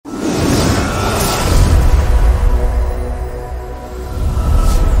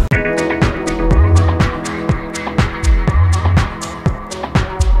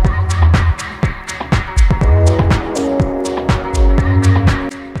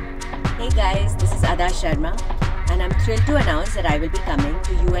Sharma, and I'm thrilled to announce that I will be coming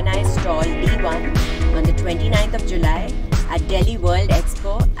to UNI stall D1 on the 29th of July at Delhi World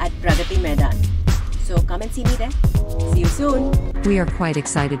Expo at Pragati Maidan. So come and see me there. See you soon. We are quite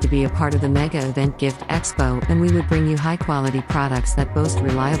excited to be a part of the mega event Gift Expo, and we would bring you high-quality products that boast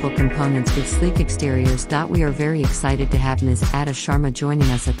reliable components with sleek exteriors. We are very excited to have Ms. Adah Sharma joining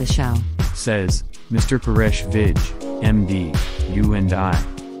us at the show. Says Mr. Paresh Vij, MD, U&I.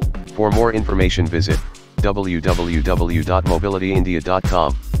 For more information visit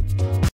www.mobilityindia.com.